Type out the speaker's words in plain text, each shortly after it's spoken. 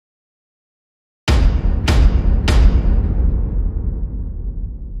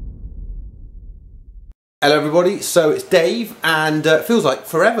Hello everybody, so it's Dave, and it feels like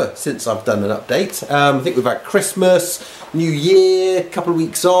forever since I've done an update. I think we've had Christmas, New Year, a couple of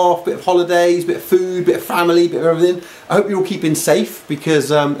weeks off, bit of holidays, bit of food, bit of family, bit of everything. I hope you're all keeping safe because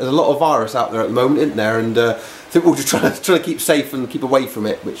there's a lot of virus out there at the moment, isn't there? And I think we're all just trying to keep safe and keep away from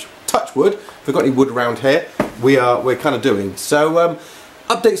it, which, touch wood, if we've got any wood around here, we're kind of doing. So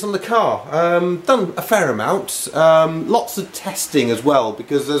updates on the car, done a fair amount, lots of testing as well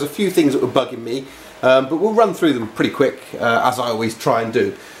because there's a few things that were bugging me. But we'll run through them pretty quick, as I always try and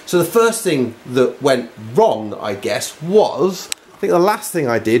do. So the first thing that went wrong, I guess, was, I think the last thing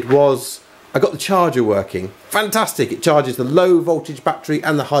I did was, I got the charger working. Fantastic, it charges the low voltage battery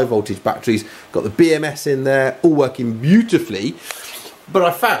and the high voltage batteries. Got the BMS in there, all working beautifully. But I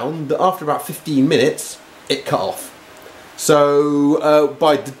found that after about 15 minutes, it cut off. So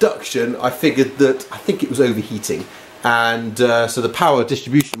by deduction, I figured that, I think it was overheating. And so the power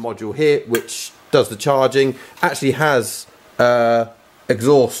distribution module here, which does the charging, actually has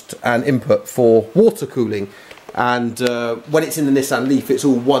exhaust and input for water cooling, and when it's in the Nissan Leaf it's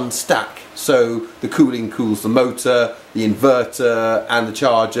all one stack, so the cooling cools the motor, the inverter and the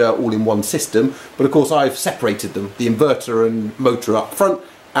charger all in one system. But of course I've separated them, the inverter and motor up front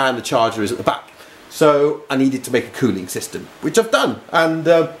and the charger is at the back. So I needed to make a cooling system, which I've done, and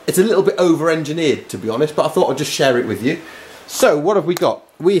it's a little bit over-engineered to be honest, but I thought I'd just share it with you. So what have we got?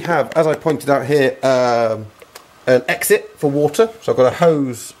 We have, as I pointed out here, an exit for water. So I've got a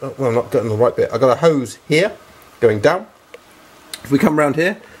hose, well I'm not getting the right bit, I've got a hose here going down. If we come around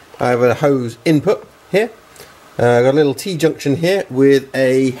here, I have a hose input here. I've got a little T-junction here with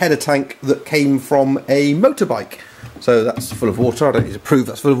a header tank that came from a motorbike. So that's full of water, I don't need to prove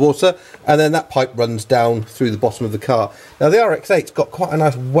that's full of water. And then that pipe runs down through the bottom of the car. Now the RX8's got quite a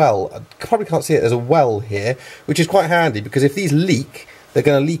nice well. I probably can't see it, there's a well here, which is quite handy because if these leak, they're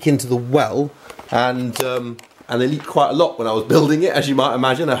going to leak into the well, and they leaked quite a lot when I was building it, as you might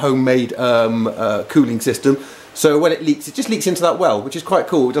imagine, a homemade cooling system. So when it leaks, it just leaks into that well, which is quite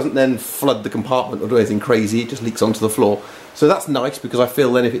cool. It doesn't then flood the compartment or do anything crazy, it just leaks onto the floor. So that's nice because I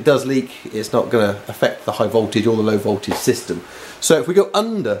feel then if it does leak, it's not going to affect the high voltage or the low voltage system. So if we go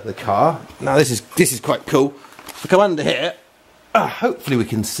under the car, now this is quite cool. If we come under here, hopefully we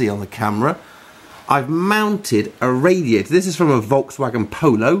can see on the camera, I've mounted a radiator. This is from a Volkswagen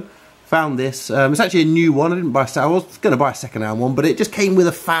Polo. Found this, it's actually a new one, I didn't buy a second, I was going to buy a second-hand one, but it just came with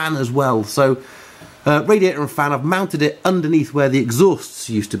a fan as well. So radiator and fan, I've mounted it underneath where the exhausts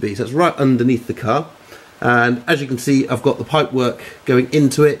used to be, so it's right underneath the car. And as you can see, I've got the pipework going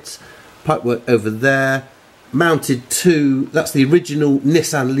into it, pipework over there, mounted to, that's the original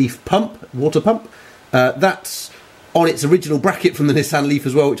Nissan Leaf pump, water pump. That's on its original bracket from the Nissan Leaf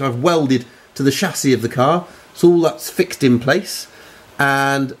as well, which I've welded to the chassis of the car. So all that's fixed in place.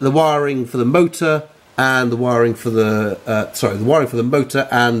 And the wiring for the motor and the wiring for the, the wiring for the motor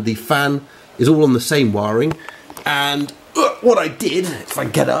and the fan is all on the same wiring. And what I did, if I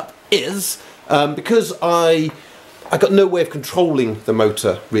get up, is because I got no way of controlling the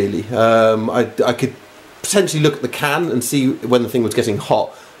motor really. I could potentially look at the can and see when the thing was getting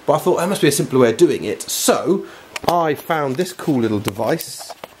hot, but I thought there must be a simpler way of doing it. So I found this cool little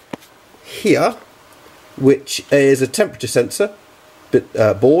device here, which is a temperature sensor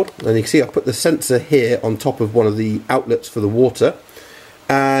board, and you can see I put the sensor here on top of one of the outlets for the water,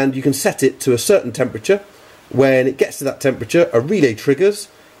 and you can set it to a certain temperature. When it gets to that temperature, a relay triggers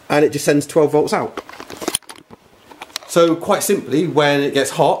and it just sends 12 volts out. So quite simply, when it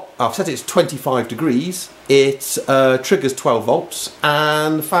gets hot, I've set it to 25 degrees, it triggers 12 volts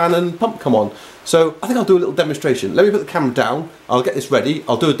and the fan and pump come on. So I think I'll do a little demonstration. Let me put the camera down, I'll get this ready,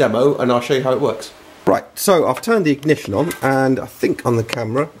 I'll do a demo and I'll show you how it works. Right, so I've turned the ignition on, and I think on the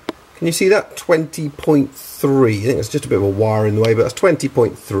camera, can you see that? 20.3, I think it's just a bit of a wire in the way, but that's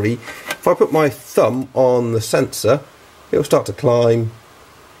 20.3. If I put my thumb on the sensor, it'll start to climb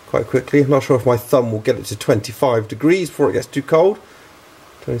quite quickly. I'm not sure if my thumb will get it to 25 degrees before it gets too cold.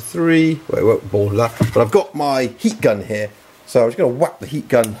 23, well it won't bore that, but I've got my heat gun here, so I'm just going to whack the heat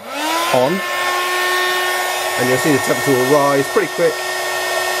gun on, and you'll see the temperature will rise pretty quick.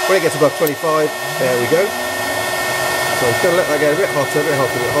 When it gets above 25, there we go. So I'm just going to let that get a bit hotter, a bit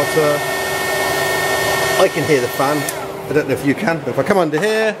hotter, a bit hotter. I can hear the fan. I don't know if you can, but if I come under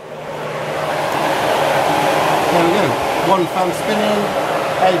here, there we go. One fan spinning.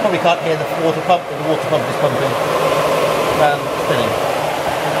 You probably can't hear the water pump, but the water pump is pumping. Fan spinning.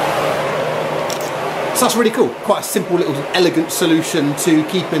 So that's really cool. Quite a simple little elegant solution to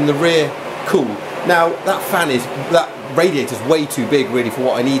keeping the rear cool. Now that radiator's way too big really for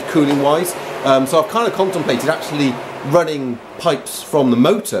what I need cooling wise, so I've kind of contemplated actually running pipes from the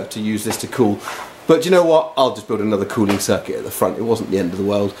motor to use this to cool, But you know what? I'll just build another cooling circuit at the front. It wasn't the end of the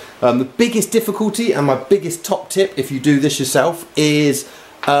world. The biggest difficulty and my biggest top tip, if you do this yourself, is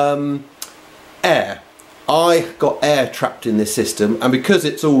air. I got air trapped in this system, and because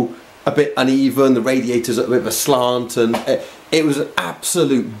it's all a bit uneven, the radiator's at a bit of a slant, and it was an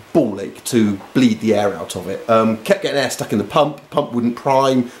absolute ball ache to bleed the air out of it. Kept getting air stuck in the pump wouldn't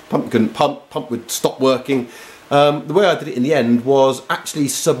prime, pump couldn't pump would stop working. The way I did it in the end was actually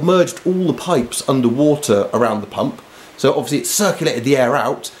submerged all the pipes underwater around the pump. So obviously it circulated the air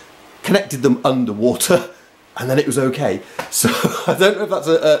out, connected them underwater, and then it was okay. So I don't know if that's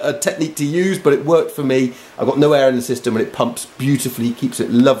a technique to use, but it worked for me. I've got no air in the system and it pumps beautifully, keeps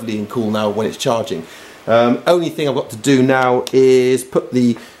it lovely and cool now when it's charging. Only thing I've got to do now is put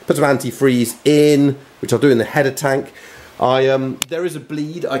some antifreeze in, which I'll do in the header tank. There is a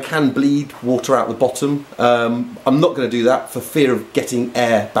bleed. I can bleed water out the bottom. I'm not going to do that for fear of getting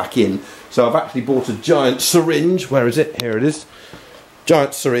air back in. So I've actually bought a giant syringe. Where is it? Here it is.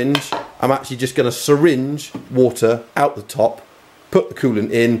 Giant syringe. I'm actually just going to syringe water out the top, put the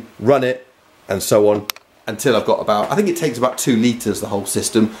coolant in, run it, and so on, until I've got about, I think it takes about 2 litres, the whole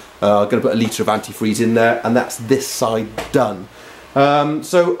system. I'm going to put a litre of antifreeze in there, and that's this side done.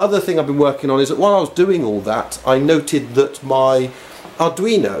 So other thing I've been working on is that while I was doing all that, I noted that my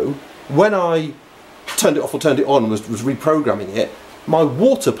Arduino, when I turned it off or turned it on, was reprogramming it, my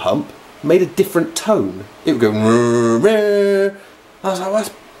water pump made a different tone. It would go, I was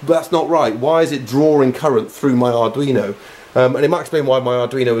like, that's not right. Why is it drawing current through my Arduino? And it might explain why my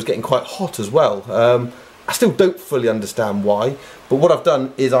Arduino was getting quite hot as well. I still don't fully understand why, but what I've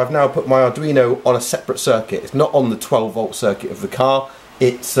done is I've now put my Arduino on a separate circuit. It's not on the 12-volt circuit of the car.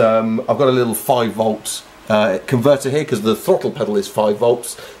 It's I've got a little 5-volt converter here because the throttle pedal is 5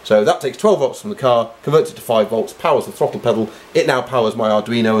 volts. So that takes 12 volts from the car, converts it to 5 volts, powers the throttle pedal. It now powers my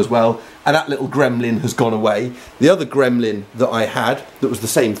Arduino as well, and that little gremlin has gone away. The other gremlin that I had that was the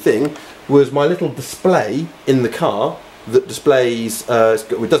same thing was my little display in the car that displays,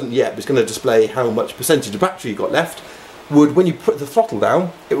 it doesn't yet, but it's going to display how much percentage of battery you got left. When you put the throttle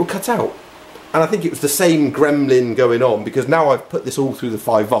down, it will cut out. And I think it was the same gremlin going on, because now I've put this all through the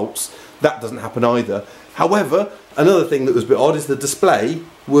 5 volts. That doesn't happen either. However, another thing that was a bit odd is the display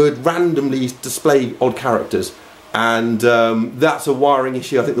would randomly display odd characters. And that's a wiring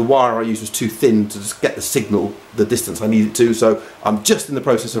issue. I think the wire I used was too thin to just get the signal the distance I need it to. So I'm just in the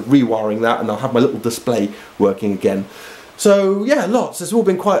process of rewiring that, and I'll have my little display working again. So yeah, lots. There's all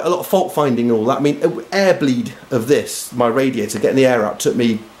been quite a lot of fault finding and all that. I mean, air bleed of this, my radiator, getting the air out took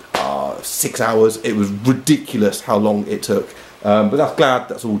me 6 hours. It was ridiculous how long it took. But that's glad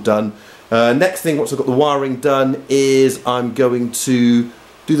that's all done. Next thing, once I've got the wiring done, is I'm going to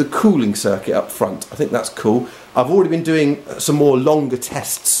do the cooling circuit up front. I think that's cool. I've already been doing some more longer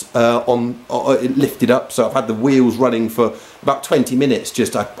tests it lifted up, so I've had the wheels running for about 20 minutes.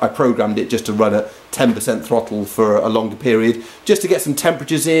 I programmed it just to run at 10% throttle for a longer period, just to get some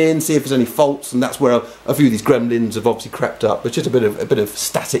temperatures in, see if there's any faults, and that's where a few of these gremlins have obviously crept up. But just a bit of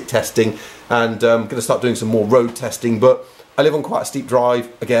static testing, and I'm going to start doing some more road testing. But I live on quite a steep drive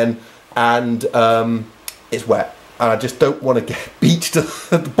again, and it's wet, and I just don't want to get beached at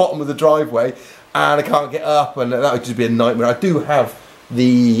the bottom of the driveway, and I can't get up, and that would just be a nightmare. I do have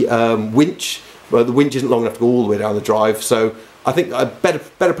the winch, but the winch isn't long enough to go all the way down the drive, so I think a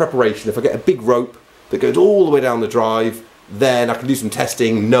better preparation, if I get a big rope that goes all the way down the drive, then I can do some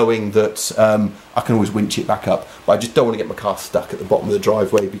testing knowing that I can always winch it back up. But I just don't want to get my car stuck at the bottom of the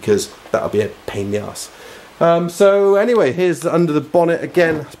driveway, because that'll be a pain in the ass. So anyway, here's under the bonnet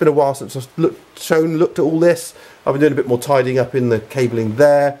again. It's been a while since I've looked at all this. I've been doing a bit more tidying up in the cabling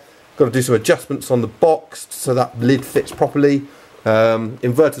there. Got to do some adjustments on the box so that lid fits properly.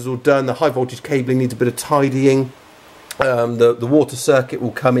 Inverter's all done. The high voltage cabling needs a bit of tidying. The water circuit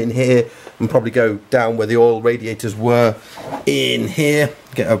will come in here and probably go down where the oil radiators were in here.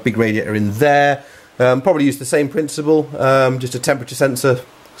 Get a big radiator in there. Probably use the same principle, just a temperature sensor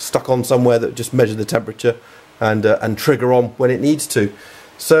stuck on somewhere that just measures the temperature and trigger on when it needs to.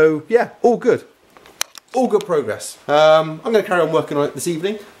 So yeah, all good. All good progress. I'm going to carry on working on it this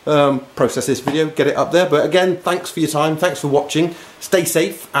evening, process this video, get it up there. But again, thanks for your time, thanks for watching, stay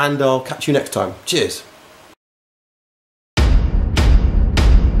safe, and I'll catch you next time. Cheers.